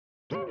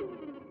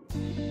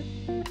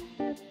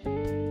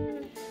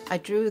I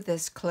drew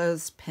this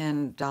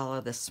Clothespin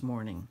Dala this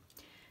morning.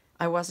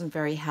 I wasn't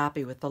very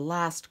happy with the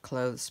last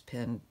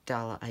Clothespin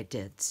Dala I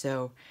did,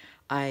 so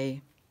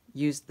I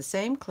used the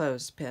same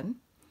clothespin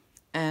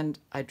and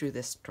I drew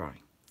this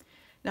drawing.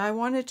 Now I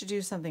wanted to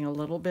do something a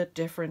little bit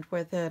different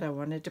with it. I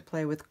wanted to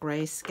play with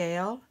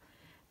grayscale,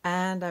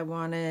 and I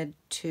wanted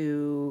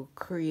to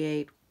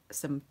create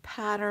some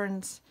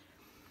patterns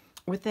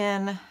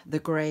within the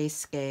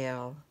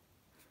grayscale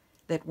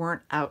that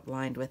weren't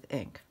outlined with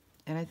ink.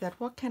 And I thought,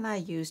 what can I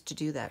use to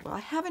do that? Well, I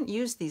haven't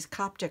used these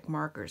Coptic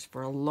markers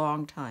for a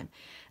long time,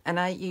 and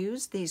I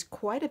used these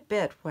quite a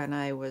bit when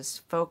I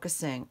was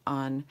focusing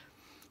on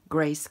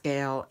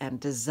grayscale and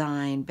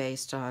design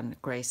based on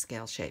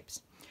grayscale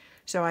shapes.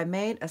 So I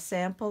made a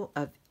sample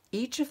of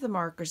each of the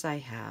markers I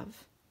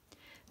have.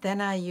 Then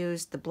I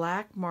used the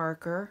black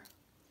marker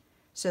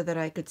so that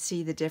I could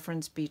see the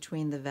difference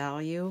between the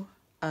value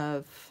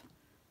of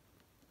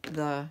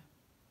the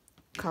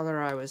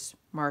color I was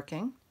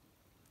marking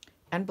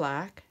and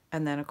black,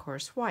 and then of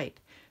course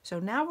white. So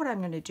now what I'm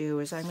going to do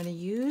is I'm going to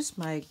use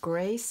my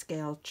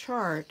grayscale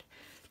chart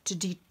to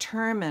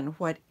determine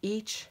what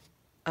each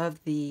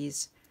of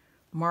these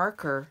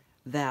marker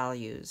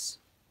values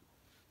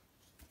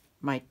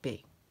might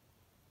be.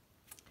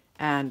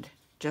 And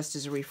just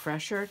as a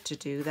refresher to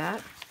do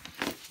that,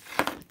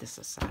 put this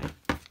aside,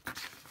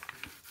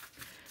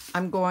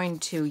 I'm going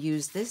to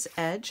use this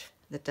edge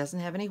that doesn't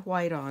have any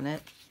white on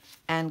it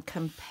and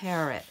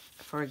compare it.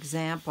 For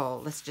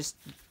example, let's just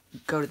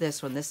go to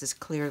this one. This is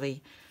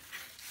clearly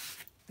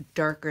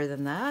darker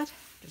than that.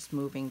 Just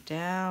moving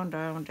down,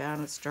 down,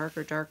 down. It's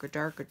darker, darker,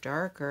 darker,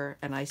 darker.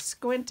 And I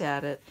squint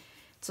at it.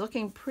 It's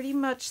looking pretty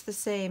much the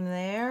same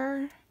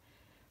there,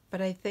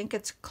 but I think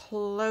it's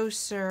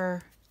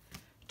closer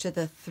to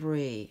the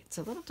 3. It's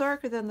a little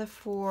darker than the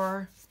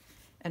 4,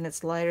 and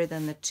it's lighter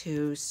than the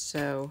 2,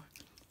 so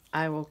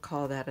I will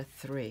call that a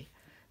 3.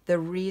 The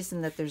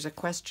reason that there's a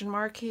question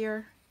mark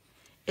here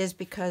is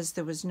because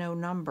there was no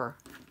number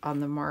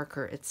on the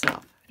marker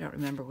itself. I don't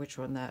remember which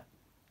one that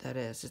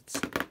is. It's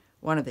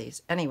one of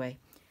these. Anyway,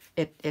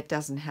 it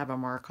doesn't have a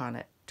mark on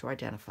it to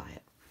identify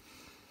it.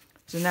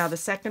 So now the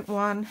second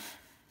one,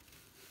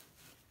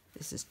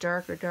 this is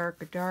darker,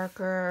 darker,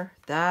 darker.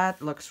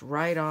 That looks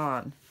right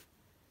on.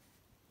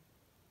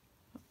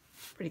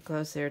 Pretty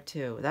close there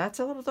too. That's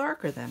a little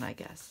darker then, I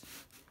guess.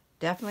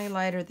 Definitely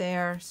lighter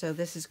there, so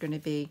this is going to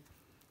be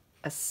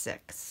a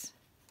 6.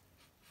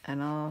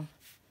 And I'll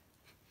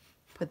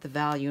put the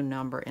value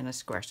number in a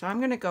square. So I'm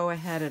going to go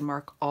ahead and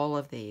mark all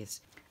of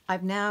these.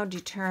 I've now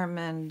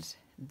determined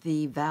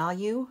the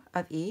value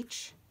of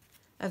each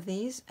of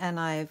these, and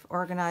I've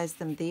organized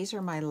them. These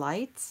are my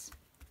lights.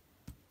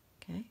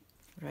 Okay,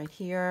 right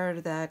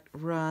here that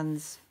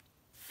runs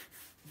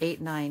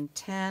 8, 9,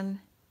 10.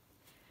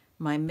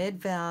 My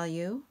mid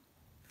value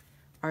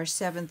are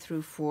 7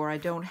 through 4. I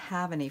don't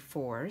have any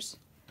 4s.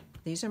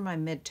 These are my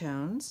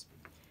midtones,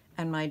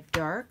 and my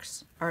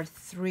darks are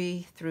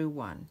 3 through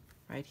 1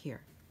 right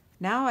here.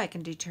 Now I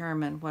can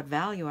determine what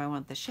value I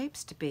want the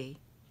shapes to be,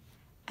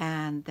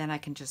 and then I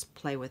can just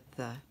play with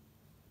the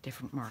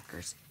different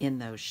markers in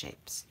those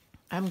shapes.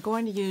 I'm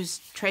going to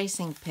use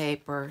tracing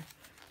paper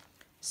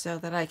so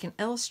that I can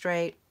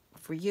illustrate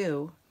for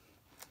you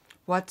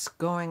what's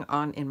going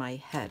on in my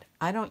head.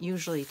 I don't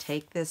usually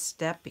take this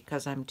step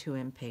because I'm too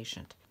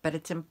impatient, but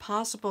it's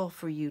impossible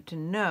for you to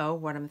know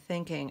what I'm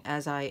thinking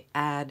as I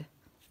add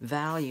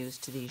values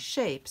to these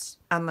shapes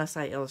unless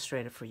I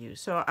illustrate it for you.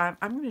 So I'm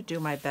going to do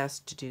my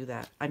best to do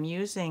that. I'm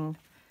using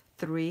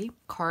 3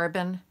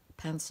 carbon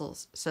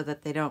pencils so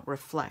that they don't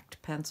reflect.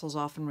 Pencils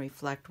often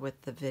reflect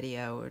with the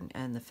video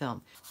and the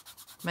film.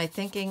 My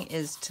thinking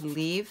is to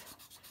leave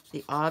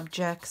the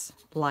objects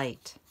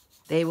light.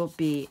 They will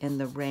be in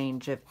the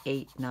range of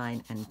 8,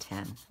 9, and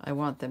 10. I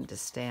want them to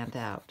stand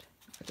out.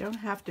 I don't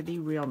have to be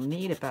real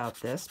neat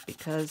about this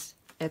because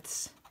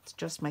it's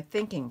just my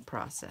thinking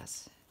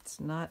process. It's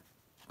not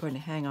going to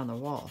hang on the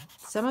wall.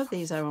 Some of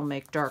these I will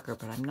make darker,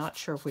 but I'm not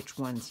sure which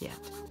ones yet.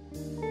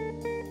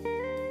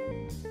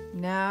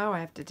 Now I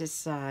have to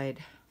decide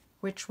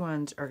which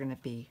ones are going to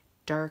be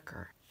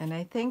darker. And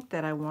I think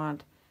that I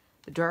want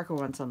the darker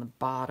ones on the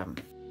bottom.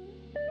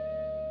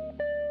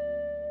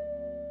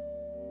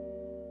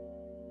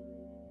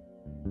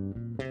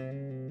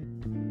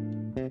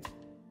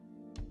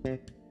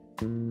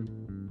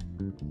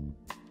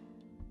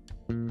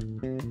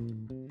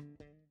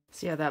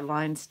 See how that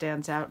line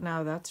stands out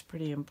now? That's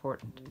pretty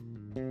important.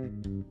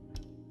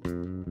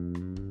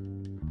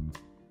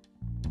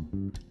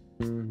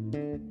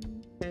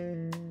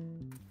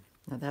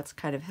 Now that's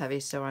kind of heavy,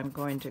 so I'm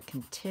going to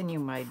continue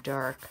my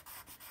dark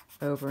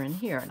over in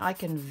here. And I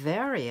can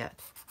vary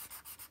it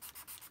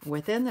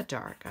within the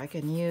dark. I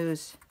can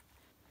use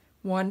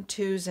 1,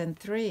 2s, and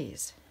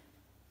 3s.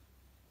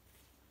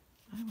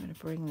 I'm going to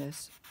bring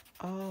this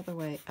all the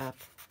way up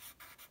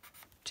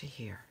to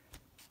here.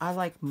 I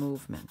like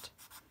movement.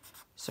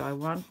 So I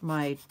want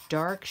my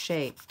dark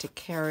shape to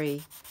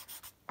carry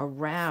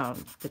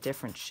around the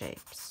different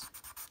shapes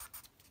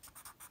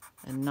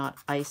and not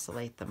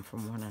isolate them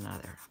from one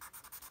another.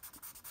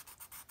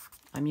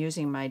 I'm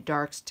using my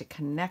darks to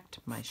connect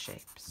my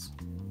shapes.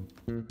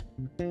 I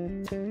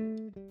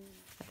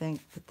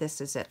think that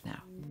this is it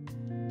now.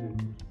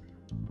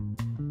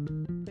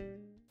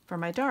 For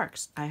my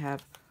darks, I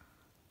have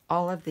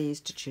all of these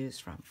to choose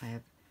from. I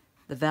have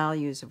the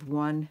values of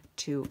 1,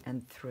 2,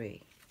 and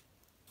 3.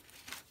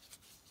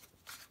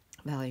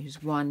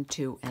 Values 1,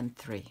 2, and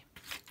 3.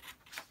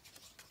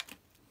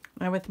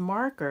 Now with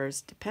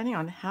markers, depending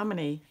on how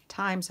many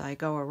times I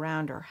go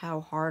around or how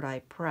hard I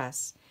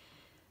press,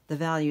 the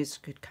values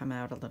could come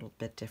out a little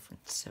bit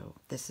different. So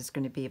this is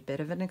going to be a bit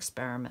of an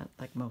experiment,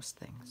 like most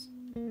things.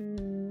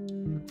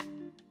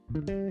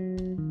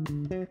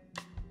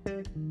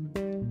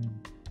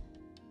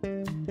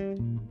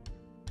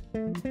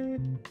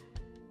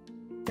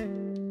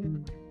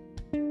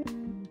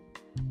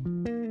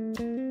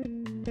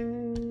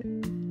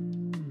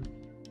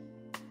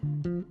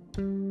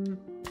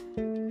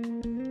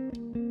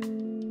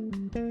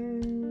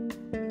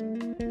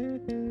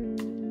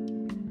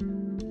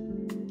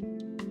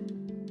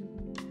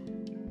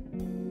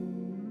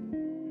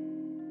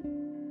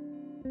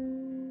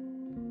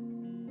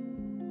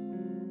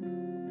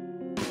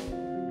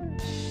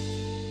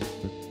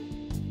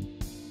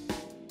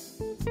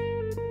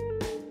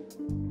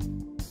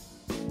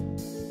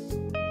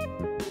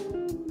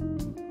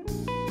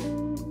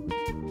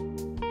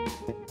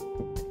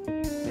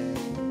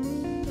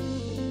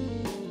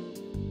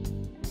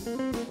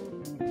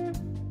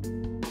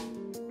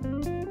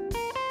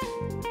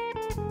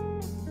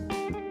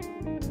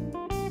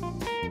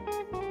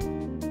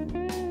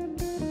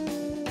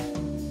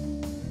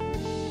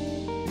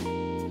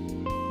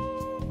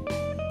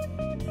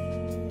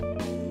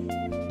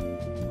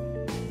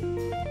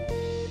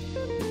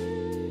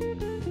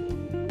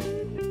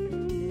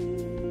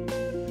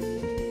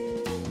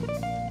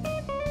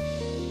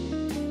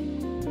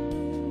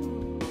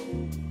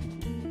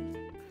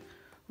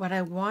 What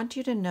I want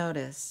you to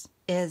notice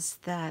is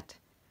that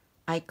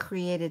I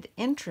created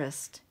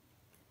interest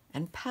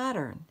and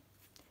pattern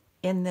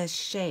in this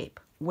shape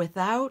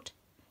without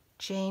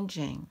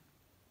changing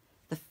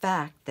the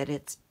fact that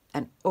it's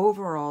an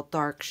overall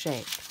dark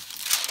shape.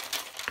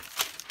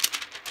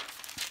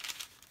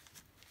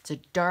 It's a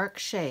dark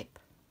shape.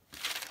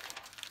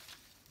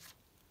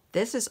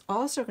 This is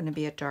also going to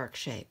be a dark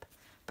shape,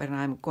 but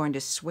I'm going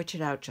to switch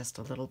it out just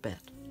a little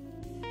bit.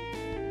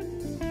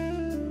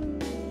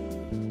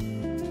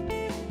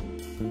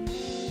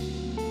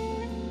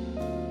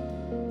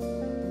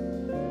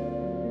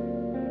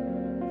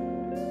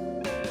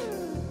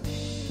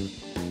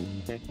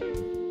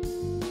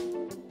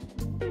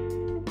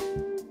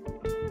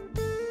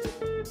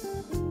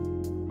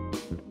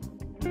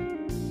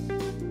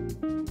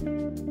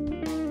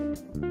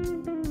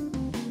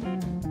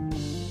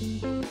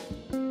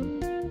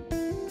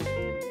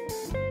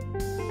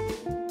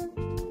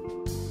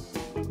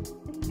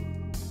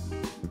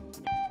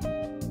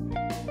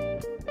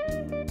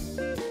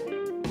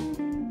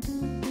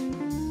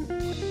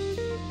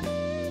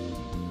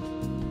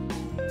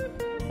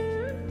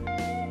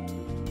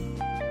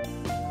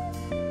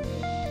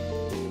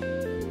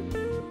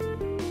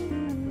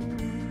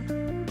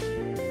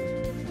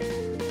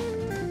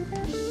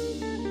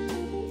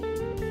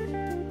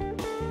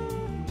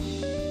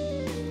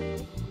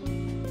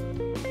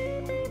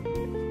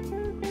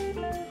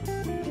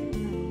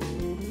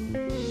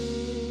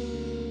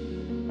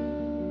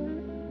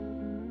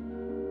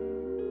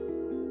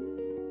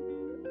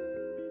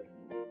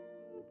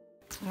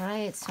 All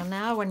right, so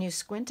now when you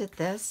squint at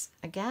this,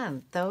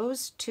 again,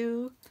 those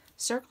two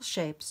circle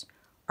shapes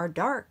are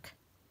dark.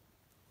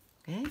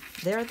 Okay,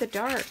 they're the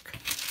dark.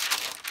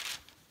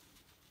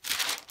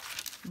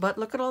 But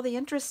look at all the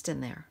interest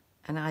in there.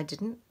 And I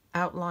didn't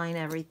outline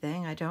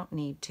everything, I don't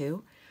need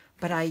to,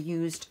 but I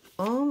used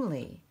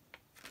only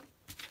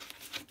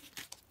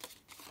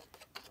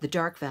the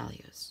dark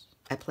values.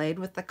 I played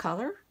with the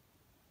color.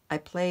 I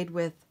played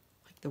with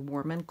like the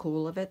warm and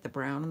cool of it, the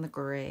brown and the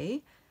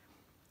gray.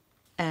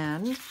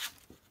 And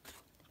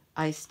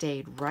I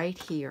stayed right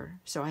here.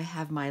 So I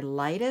have my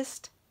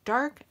lightest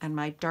dark and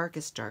my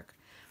darkest dark.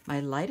 My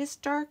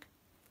lightest dark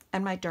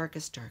and my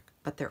darkest dark.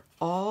 But they're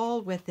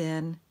all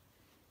within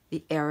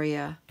the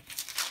area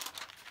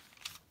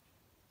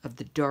of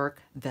the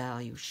dark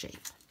value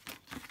shape.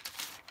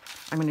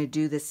 I'm going to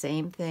do the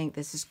same thing.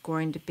 This is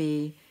going to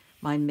be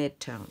my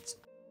midtones.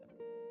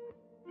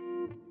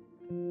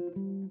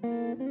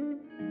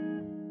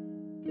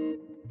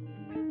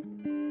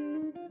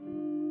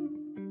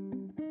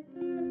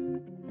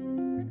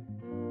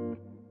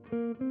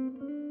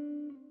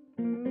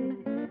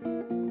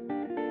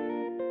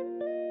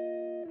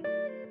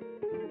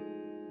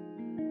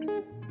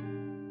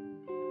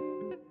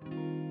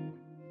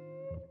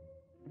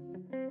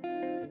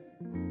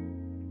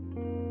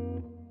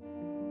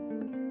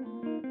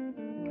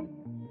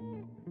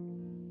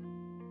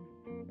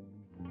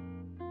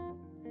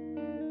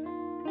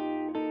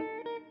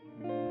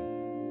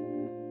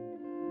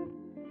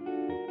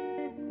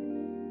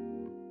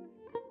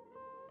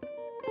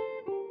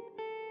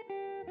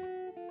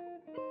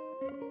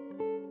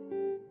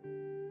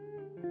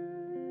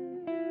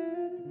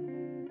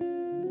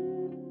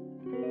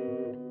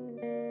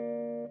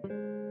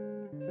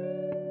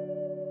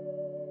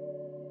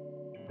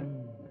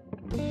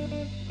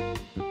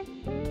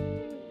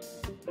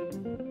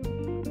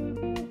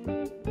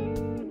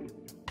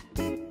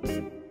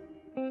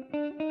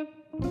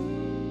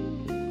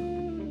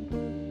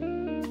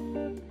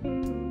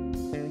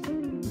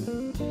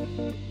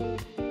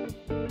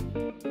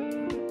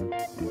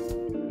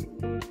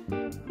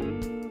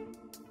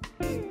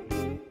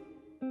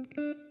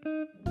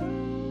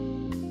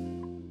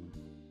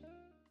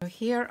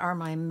 here are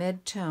my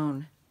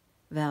mid-tone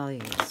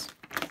values.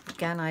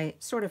 Again, I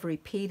sort of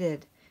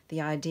repeated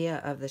the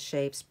idea of the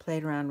shapes,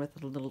 played around with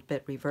it a little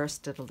bit,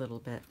 reversed it a little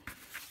bit.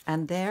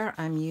 And there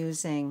I'm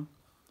using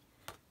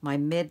my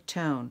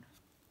mid-tone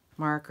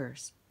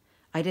markers.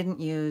 I didn't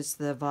use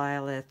the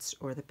violets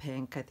or the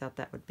pink. I thought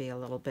that would be a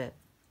little bit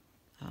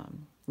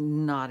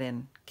not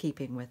in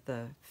keeping with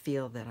the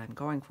feel that I'm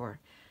going for.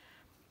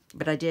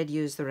 But I did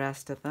use the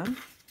rest of them.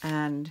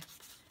 And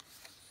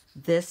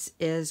this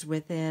is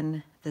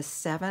within the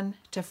 7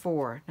 to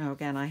 4. Now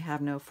again, I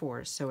have no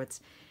 4s, so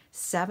it's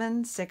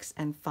 7, 6,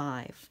 and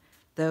 5.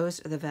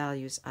 Those are the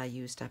values I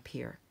used up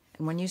here.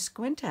 And when you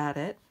squint at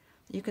it,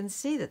 you can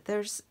see that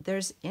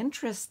there's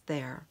interest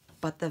there,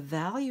 but the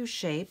value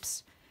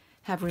shapes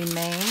have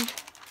remained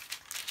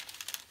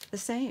the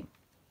same.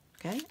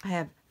 Okay, I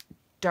have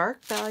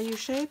dark value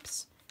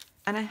shapes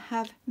and I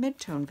have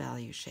mid-tone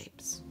value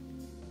shapes.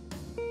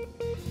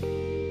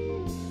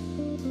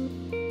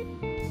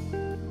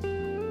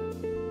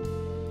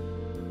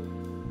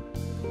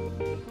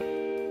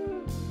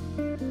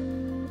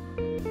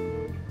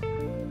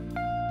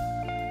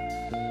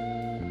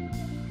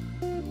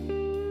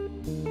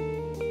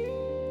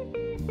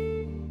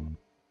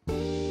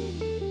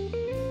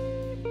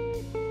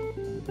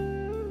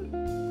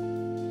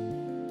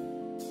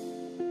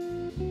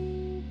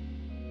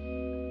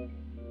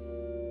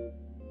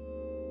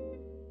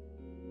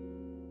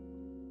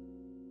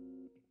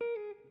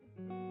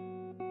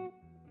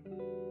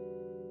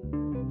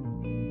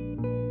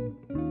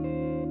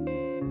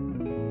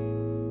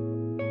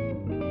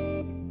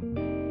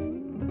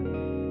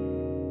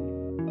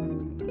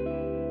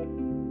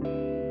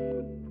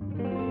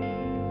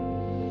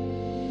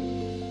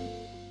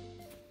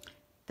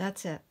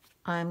 That's it.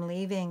 I'm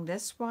leaving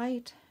this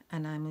white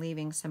and I'm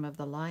leaving some of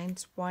the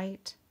lines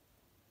white.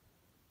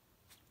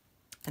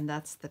 And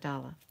that's the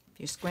Dala. If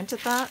you squint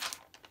at that,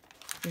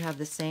 you have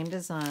the same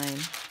design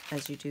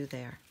as you do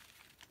there.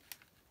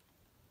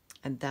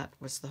 And that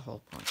was the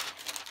whole point.